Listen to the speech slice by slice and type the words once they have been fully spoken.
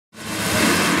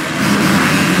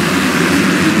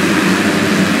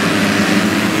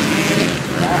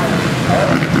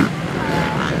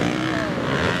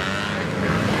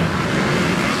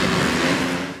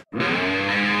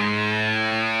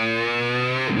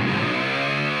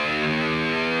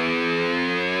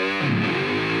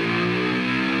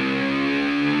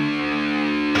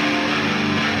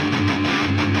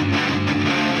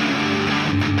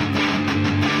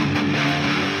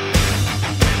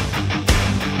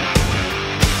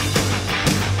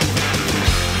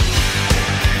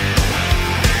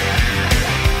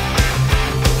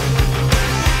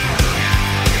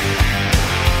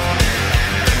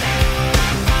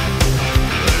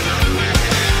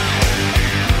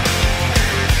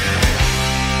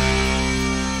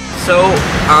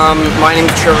My name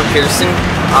is Trevor Pearson.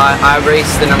 I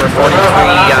race the number 43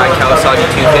 Kawasaki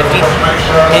 250,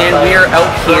 and we are out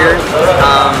here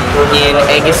in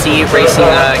Agassiz racing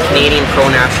the Canadian Pro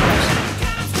Nationals.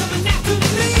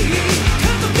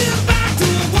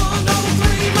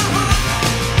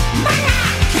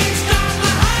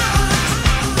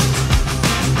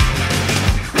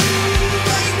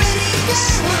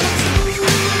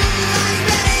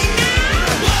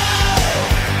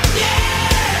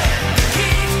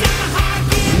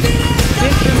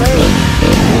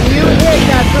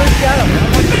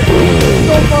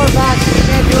 So far back, you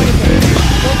can't do anything.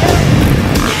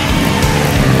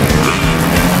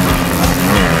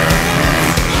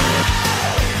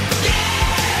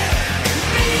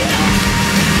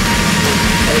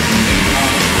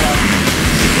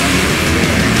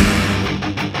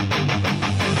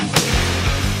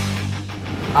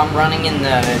 I'm running in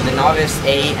the Novice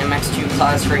A MX2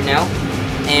 class right now,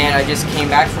 and I just came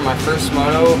back from my first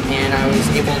moto and I was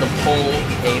able to pull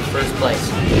a first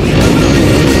place.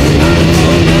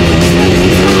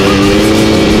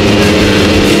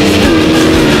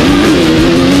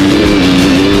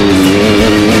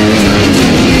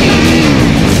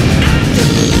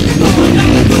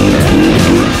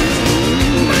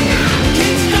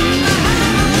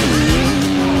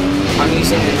 I'm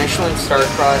using the Michelin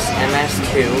Starcross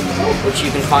MS2, which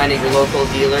you can find at your local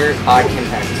dealer by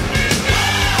Kimpex.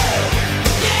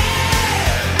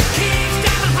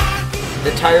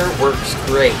 The tire works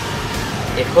great.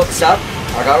 It hooks up,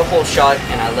 I got a whole shot,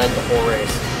 and I led the whole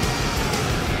race.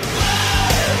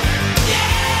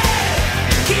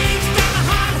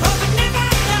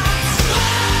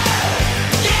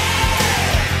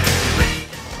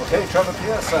 Okay, Trevor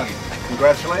Pearson,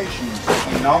 congratulations,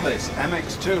 Novice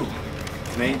MX2,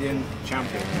 Canadian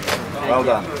champion. Well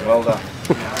done, well done.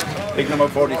 Big number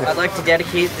 40. I'd like to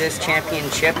dedicate this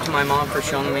championship to my mom for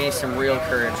showing me some real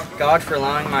courage. God for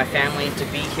allowing my family to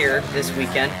be here this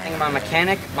weekend. And my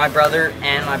mechanic, my brother,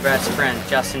 and my best friend,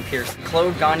 Justin Pearson.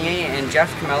 Claude Gagne and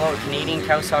Jeff Camello at Canadian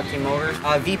Kawasaki Motors.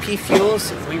 VP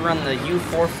Fuels, we run the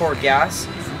U44 gas.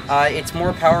 It's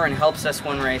more power and helps us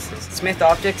win races. Smith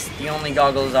Optics, the only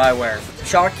goggles I wear.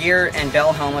 Shock gear and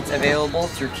bell helmets available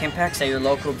through Kimpex at your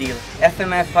local dealer.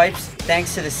 FMF pipes,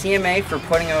 thanks to the CMA for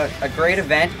putting out a great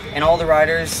event and all the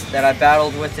riders that I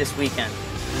battled with this weekend.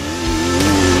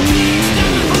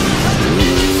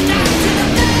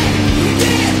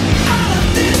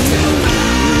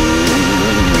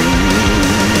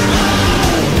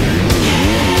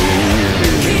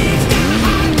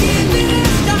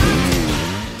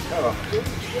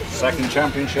 Second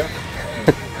championship.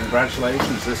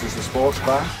 Congratulations, this is the sports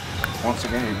car. Once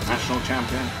again, national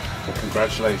champion.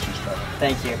 Congratulations, Trevor.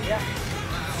 Thank you.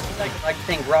 I'd like to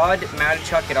thank Rod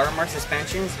Matichuk at RMR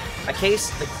Suspensions. I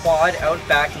cased the quad out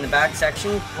back in the back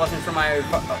section. If it wasn't for my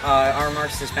RMR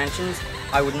Suspensions,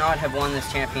 I would not have won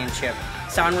this championship.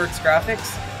 Soundworks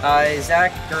Graphics,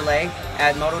 Zach Gerlay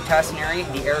at Moto Tassinai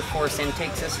Air, the Air Force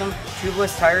intake system.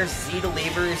 Tubliss Tires, Zeta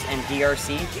Levers, and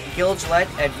DRC. Gil Gillette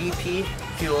at VP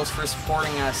Fuels for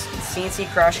supporting us. CnC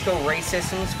Crash Co Race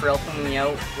Systems for helping me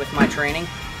out with my training.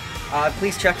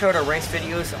 Please check out our race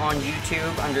videos on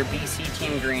YouTube under BC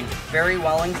Team Green. Barry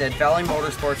Wellings at Valley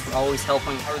Motorsports for always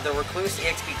helping. The Recluse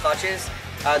EXP clutches,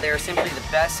 they are simply the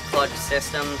best clutch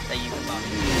system that you can buy.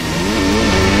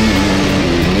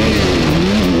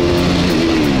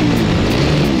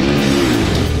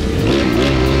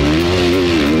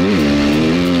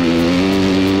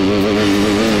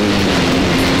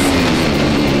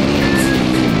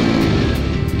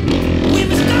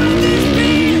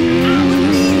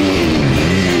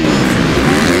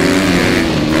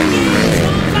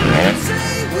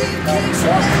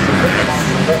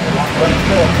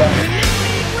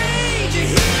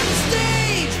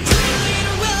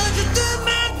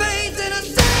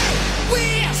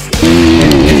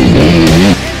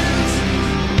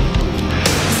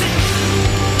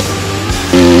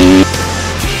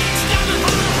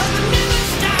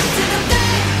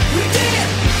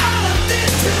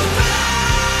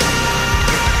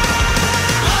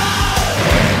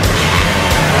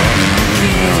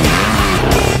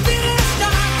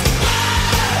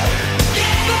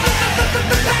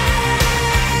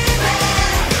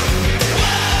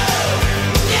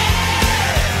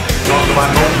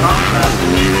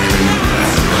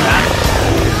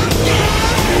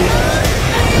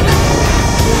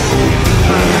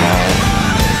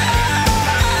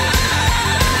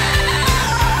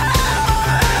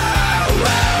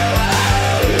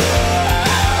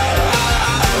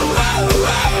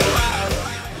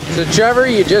 So Trevor,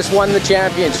 you just won the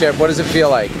championship. What does it feel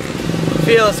like?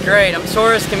 Feels great. I'm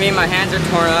sore as can be. My hands are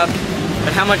torn up.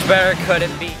 But how much better could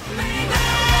it be?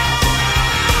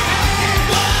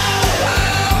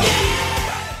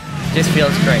 Just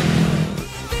feels great.